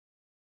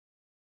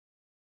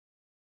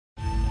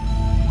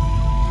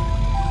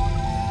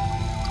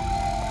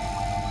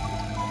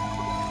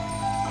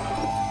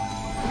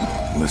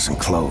Listen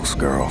close,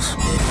 girls.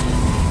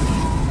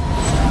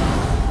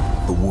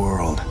 The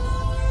world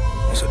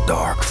is a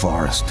dark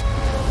forest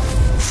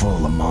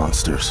full of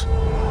monsters.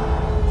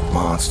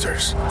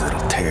 Monsters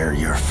that'll tear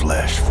your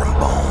flesh from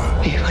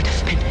bone. We would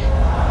have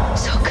been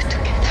so good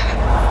together.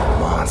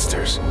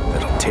 Monsters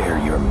that'll tear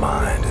your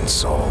mind and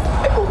soul.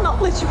 I will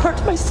not let you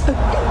hurt my son.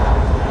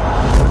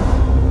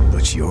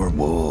 But you're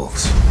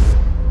wolves.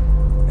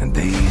 And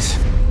these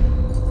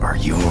are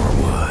your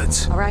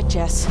woods. All right,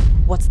 Jess.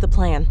 What's the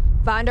plan?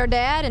 Find our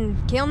dad and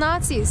kill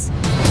Nazis.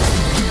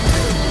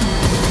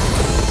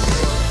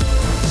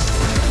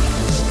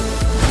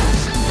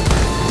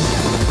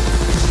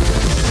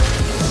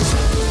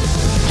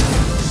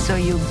 So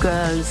you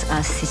girls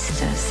are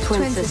sisters.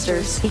 Twin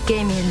sisters. He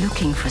came here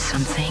looking for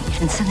something,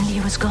 and suddenly he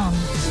was gone.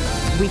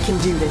 We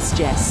can do this,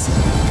 Jess.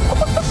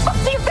 What the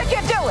fuck do you think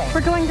you're doing?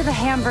 We're going to the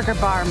hamburger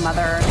bar,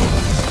 Mother.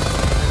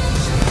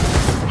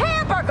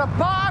 Hamburger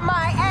bar,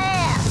 my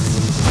ass!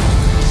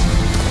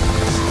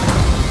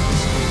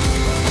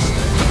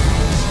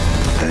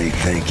 They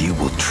think you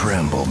will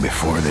tremble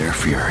before their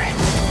fury.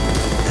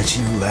 That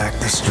you lack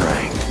the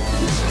strength.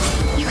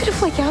 You could have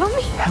flaked out on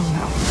me? Hell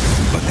no.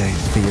 But they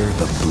fear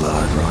the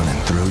blood running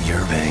through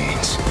your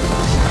veins.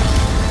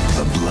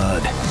 The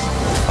blood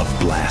of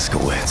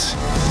Blazkowicz.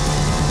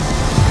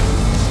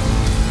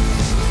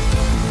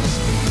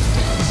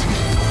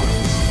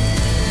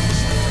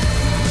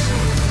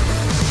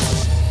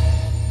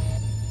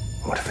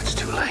 What if it's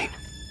too late?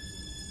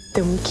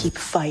 Then we keep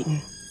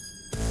fighting.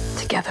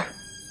 Together.